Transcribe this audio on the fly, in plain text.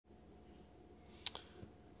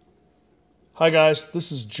Hi guys,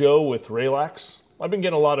 this is Joe with Relax. I've been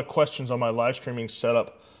getting a lot of questions on my live streaming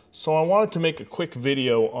setup, so I wanted to make a quick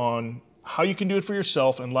video on how you can do it for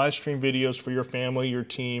yourself and live stream videos for your family, your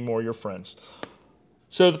team, or your friends.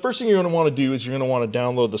 So the first thing you're going to want to do is you're going to want to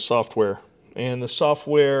download the software. And the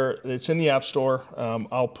software, it's in the App Store.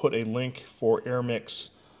 I'll put a link for AirMix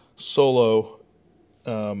Solo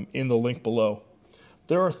in the link below.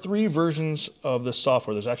 There are 3 versions of this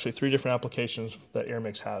software. There's actually 3 different applications that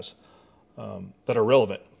AirMix has that are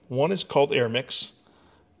relevant. One is called AirMix.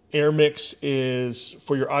 AirMix is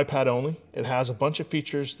for your iPad only. It has a bunch of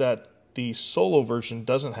features that the Solo version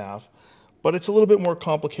doesn't have, but it's a little bit more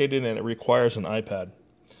complicated and it requires an iPad.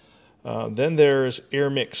 Then there's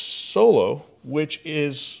AirMix Solo, which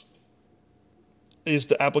is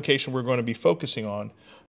the application we're going to be focusing on.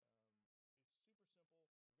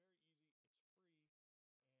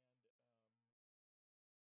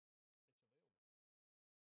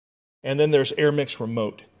 And then there's AirMix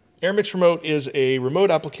Remote. AirMix Remote is a remote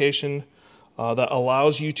application that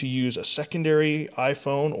allows you to use a secondary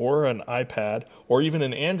iPhone or an iPad or even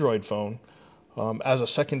an Android phone as a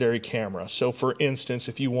secondary camera. So for instance,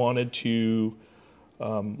 if you wanted to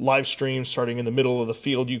live stream starting in the middle of the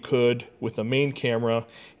field, you could with the main camera,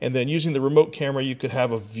 and then using the remote camera you could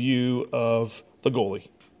have a view of the goalie.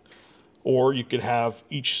 Or you could have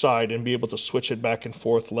each side and be able to switch it back and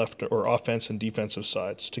forth, left or offense and defensive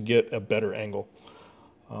sides, to get a better angle.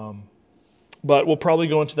 But we'll probably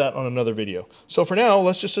go into that on another video. So for now,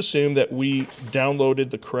 let's just assume that we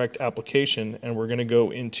downloaded the correct application and we're going to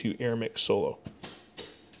go into AirMix Solo.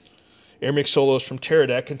 AirMix Solo is from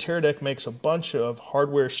Teradek, and Teradek makes a bunch of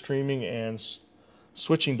hardware streaming and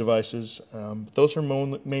switching devices. Those are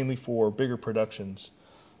mainly for bigger productions.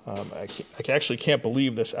 I actually can't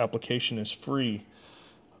believe this application is free.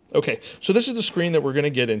 Okay, so this is the screen that we're going to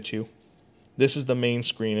get into. This is the main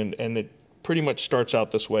screen, and it pretty much starts out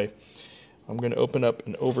this way. I'm going to open up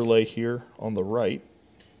an overlay here on the right.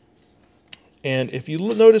 And if you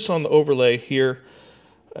notice on the overlay here,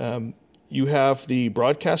 you have the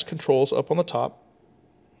broadcast controls up on the top.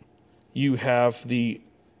 You have the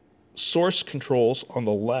source controls on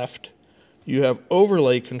the left. You have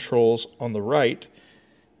overlay controls on the right.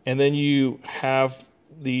 And then you have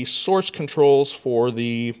the source controls for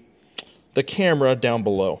the camera down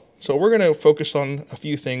below. So we're going to focus on a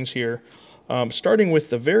few things here, starting with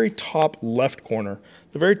the very top left corner.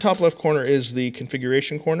 The very top left corner is the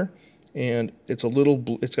configuration corner, and it's got little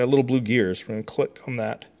blue gears. We're going to click on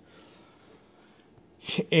that.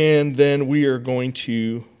 And then we are going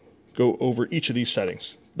to go over each of these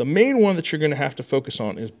settings. The main one that you're going to have to focus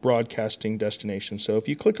on is broadcasting destinations. So if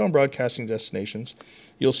you click on broadcasting destinations,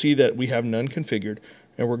 you'll see that we have none configured,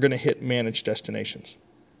 and we're going to hit manage destinations.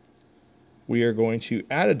 We are going to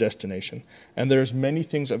add a destination, and there's many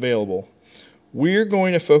things available. We're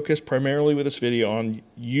going to focus primarily with this video on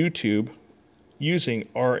YouTube using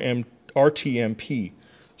RTMP.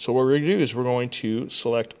 So what we're going to do is we're going to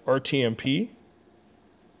select RTMP,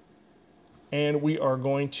 and we are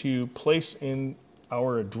going to place in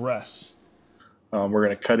our address. We're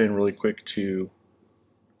going to cut in really quick to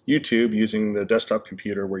YouTube using the desktop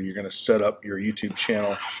computer, where you're going to set up your YouTube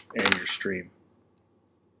channel and your stream.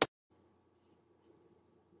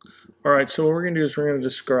 Alright, so what we're going to do is we're going to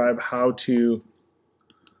describe how to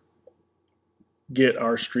get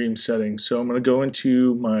our stream settings. So I'm going to go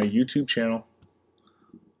into my YouTube channel.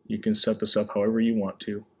 You can set this up however you want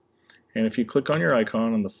to. And if you click on your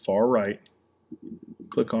icon on the far right,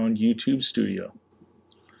 click on YouTube Studio.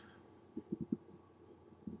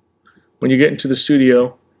 When you get into the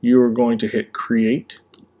studio, you are going to hit Create,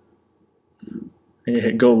 and you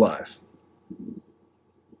hit Go Live.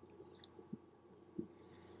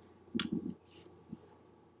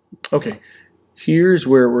 Okay, here's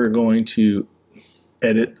where we're going to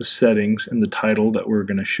edit the settings and the title that we're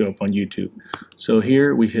going to show up on YouTube. So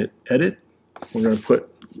here we hit Edit. We're going to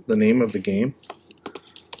put the name of the game.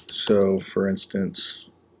 So for instance,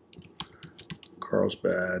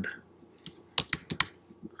 Carlsbad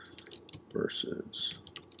versus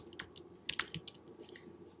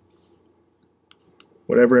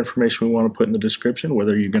whatever information we want to put in the description,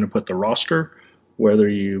 whether you're going to put the roster, whether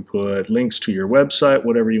you put links to your website,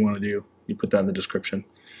 whatever you want to do, you put that in the description.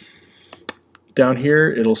 Down here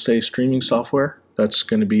it'll say streaming software. That's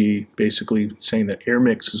going to be basically saying that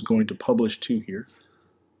AirMix is going to publish to here.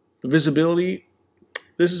 The visibility,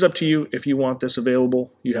 this is up to you if you want this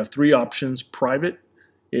available. You have 3 options. Private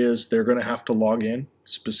is they're going to have to log in,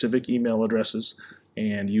 specific email addresses,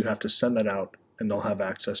 and you have to send that out and they'll have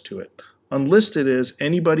access to it. Unlisted is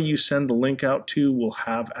anybody you send the link out to will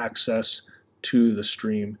have access to the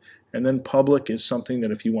stream. And then public is something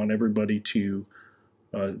that if you want everybody to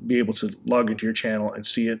be able to log into your channel and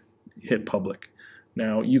see it, hit public.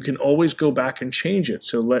 Now you can always go back and change it.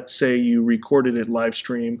 So let's say you recorded it live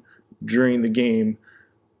stream during the game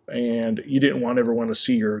and you didn't want everyone to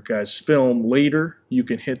see your guys' film later. You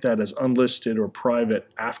can hit that as unlisted or private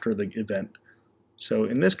after the event. So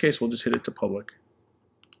in this case, we'll just hit it to public.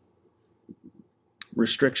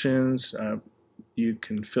 Restrictions, you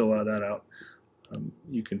can fill that out.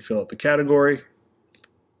 You can fill out the category.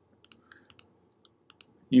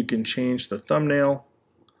 You can change the thumbnail.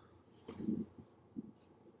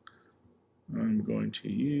 I'm going to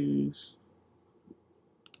use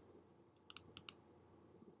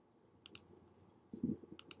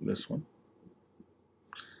this one.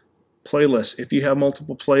 Playlists. If you have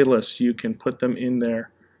multiple playlists, you can put them in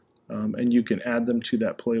there and you can add them to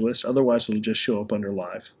that playlist. Otherwise, it'll just show up under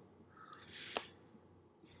live.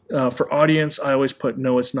 For audience, I always put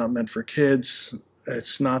no, it's not meant for kids.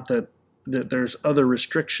 It's not that there's other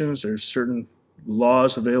restrictions. There's certain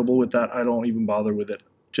laws available with that. I don't even bother with it.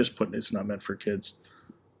 Just put it's not meant for kids.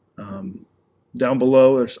 Down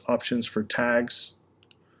below, there's options for tags.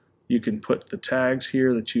 You can put the tags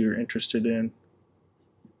here that you're interested in.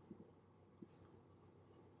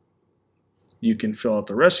 You can fill out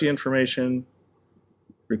the rest of the information,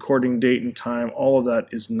 recording date and time. All of that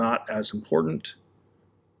is not as important.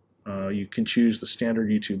 You can choose the standard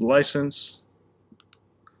YouTube license.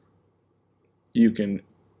 You can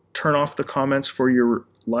turn off the comments for your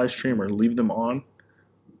live stream or leave them on.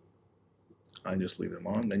 I just leave them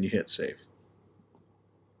on, then you hit save.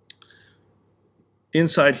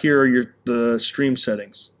 Inside here are the stream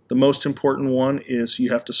settings. The most important one is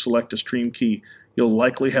you have to select a stream key. You'll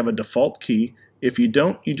likely have a default key. If you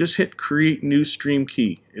don't, you just hit create new stream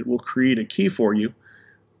key. It will create a key for you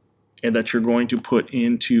and that you're going to put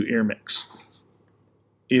into AirMix.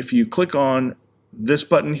 If you click on this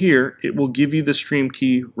button here, it will give you the stream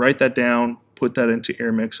key. Write that down, put that into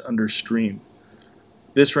AirMix under stream.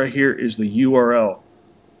 This right here is the URL.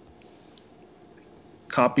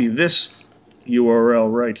 Copy this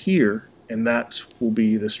URL right here, and that will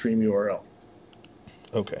be the stream URL.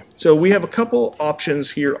 Okay. So we have a couple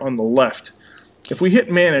options here on the left. If we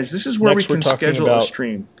hit manage, this is where we can schedule a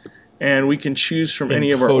stream. And we can choose from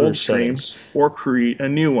any of our old streams or create a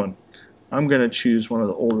new one. I'm going to choose one of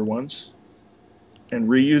the older ones and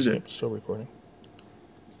reuse it. Still recording.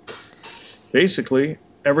 Basically,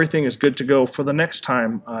 everything is good to go for the next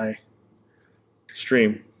time I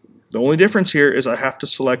stream. The only difference here is I have to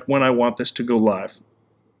select when I want this to go live.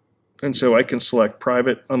 And so I can select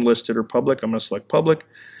private, unlisted, or public. I'm going to select public,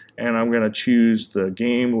 and I'm going to choose the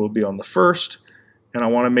game will be on the 1st, and I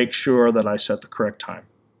want to make sure that I set the correct time.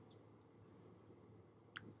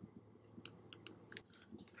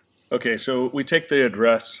 Okay, so we take the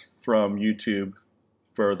address from YouTube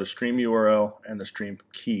for the stream URL and the stream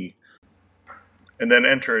key, and then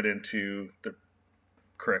enter it into the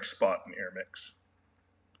correct spot in AirMix.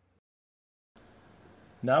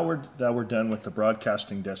 Now that we're done with the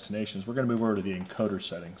broadcasting destinations, we're going to move over to the encoder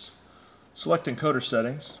settings. Select encoder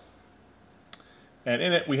settings, and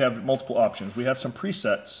in it we have multiple options. We have some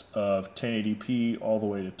presets of 1080p all the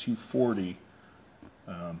way to 240,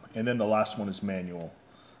 and then the last one is manual.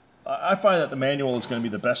 I find that the manual is going to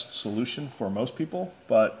be the best solution for most people,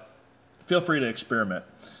 but feel free to experiment.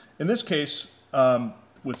 In this case,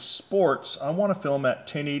 with sports, I want to film at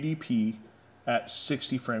 1080p at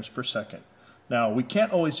 60 frames per second. Now, we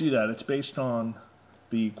can't always do that. It's based on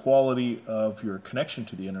the quality of your connection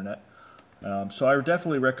to the internet. So I would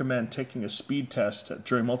definitely recommend taking a speed test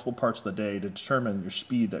during multiple parts of the day to determine your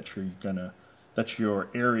speed that your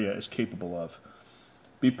area is capable of.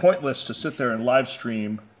 It'd be pointless to sit there and live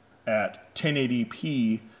stream at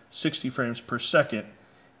 1080p 60 frames per second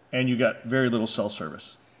and you got very little cell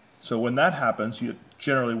service. So when that happens, you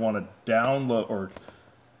generally want to download or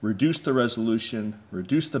reduce the resolution,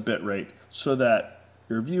 reduce the bit rate, so that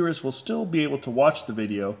your viewers will still be able to watch the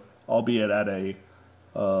video, albeit at a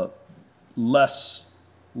less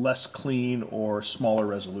clean or smaller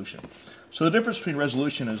resolution. So the difference between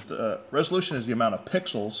resolution is the amount of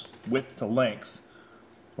pixels, width to length,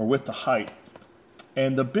 or width to height,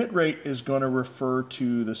 and the bit rate is going to refer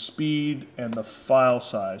to the speed and the file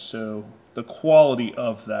size, so the quality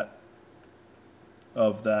of that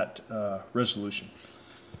resolution.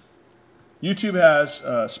 YouTube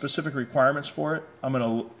has specific requirements for it. I'm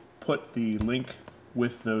going to put the link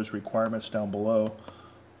with those requirements down below,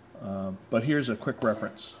 but here's a quick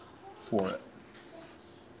reference for it.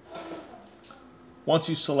 Once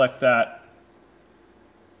you select that,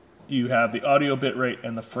 you have the audio bit rate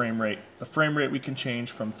and the frame rate. The frame rate we can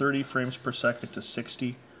change from 30 frames per second to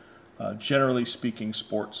 60. Generally speaking,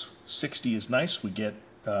 sports 60 is nice. We get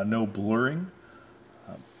no blurring.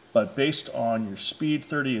 But based on your speed,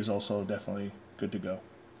 30 is also definitely good to go.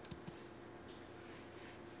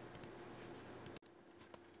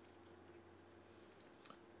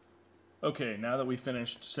 Okay, now that we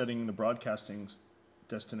finished setting the broadcasting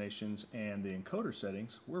destinations and the encoder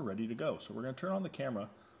settings, we're ready to go. So we're going to turn on the camera.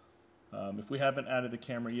 If we haven't added the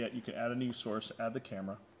camera yet, you can add a new source, add the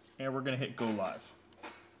camera, and we're going to hit go live.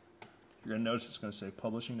 You're going to notice it's going to say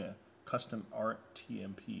publishing to custom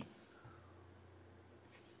RTMP.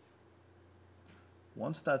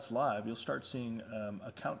 Once that's live, you'll start seeing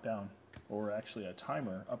a countdown, or actually a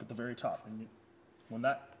timer, up at the very top. And when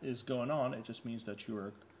that is going on, it just means that you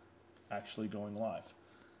are actually going live.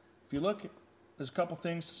 If you look, there's a couple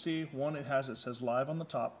things to see. One, it says live on the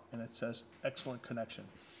top, and it says excellent connection.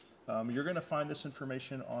 You're going to find this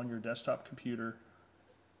information on your desktop computer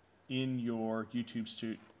in your YouTube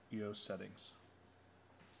Studio settings.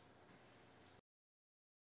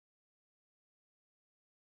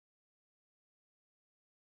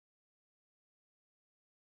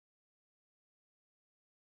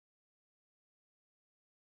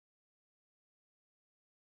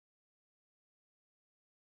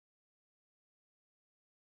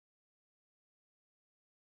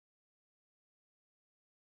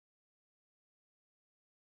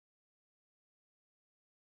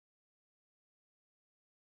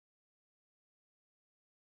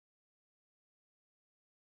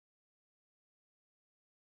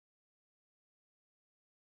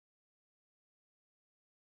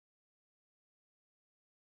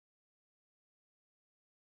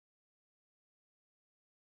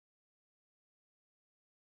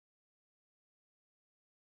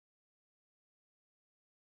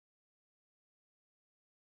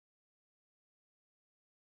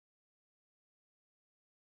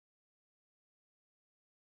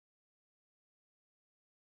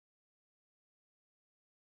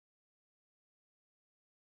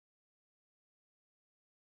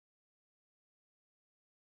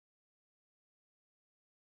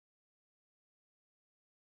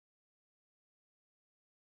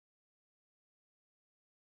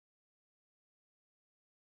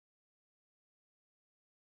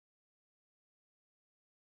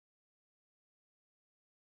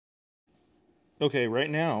 Okay, right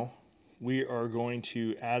now we are going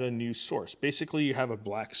to add a new source. Basically, you have a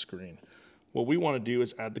black screen. What we want to do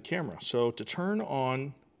is add the camera. So to turn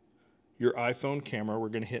on your iPhone camera, we're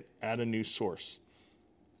going to hit add a new source.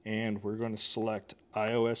 And we're going to select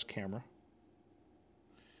iOS camera.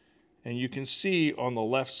 And you can see on the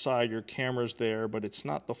left side your camera's there, but it's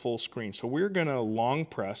not the full screen. So we're going to long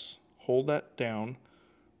press, hold that down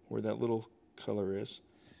where that little color is,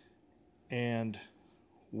 and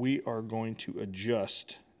we are going to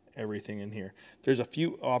adjust everything in here. There's a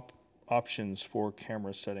few options for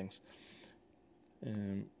camera settings.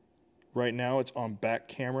 Right now it's on back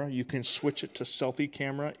camera. You can switch it to selfie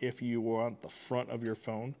camera if you want the front of your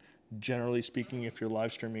phone. Generally speaking, if you're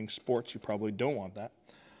live streaming sports, you probably don't want that.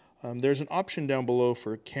 There's an option down below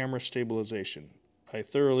for camera stabilization. I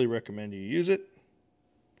thoroughly recommend you use it.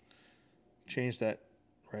 Change that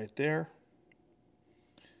right there.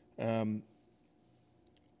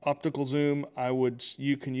 Optical zoom,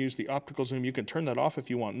 you can use the optical zoom. You can turn that off if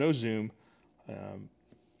you want no zoom,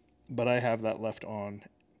 but I have that left on.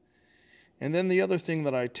 And then the other thing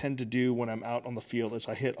that I tend to do when I'm out on the field is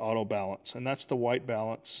I hit auto balance, and that's the white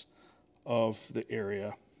balance of the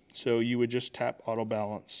area. So you would just tap auto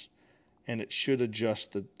balance, and it should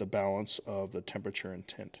adjust the balance of the temperature and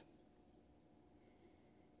tint.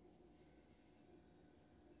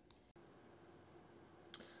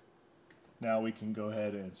 Now we can go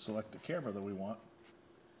ahead and select the camera that we want.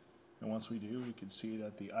 And once we do, we can see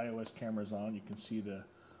that the iOS camera is on. You can see the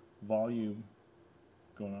volume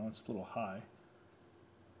going on. It's a little high.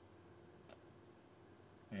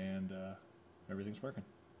 And everything's working.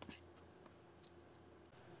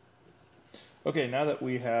 Okay, now that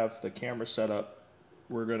we have the camera set up,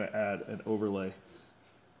 we're going to add an overlay.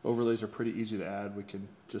 Overlays are pretty easy to add. We can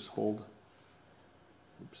just hold,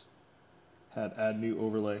 add new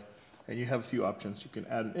overlay. And you have a few options. You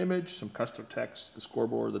can add an image, some custom text, the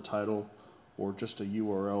scoreboard, the title, or just a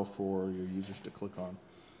URL for your users to click on.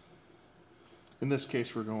 In this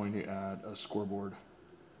case, we're going to add a scoreboard.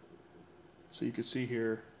 So you can see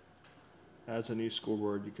here, as a new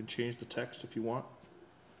scoreboard, you can change the text if you want.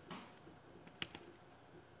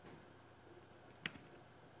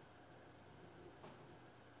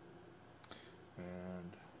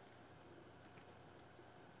 And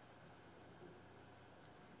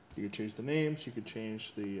you can change the names, you can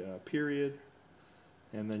change the period,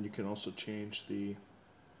 and then you can also change the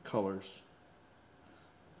colors.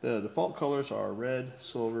 The default colors are red,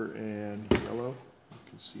 silver, and yellow. You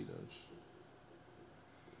can see those.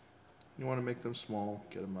 You want to make them small,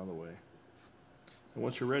 get them out of the way. And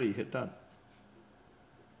once you're ready, hit done.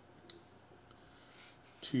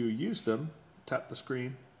 To use them, tap the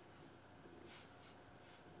screen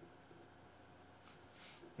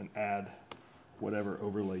and add whatever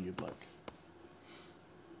overlay you'd like.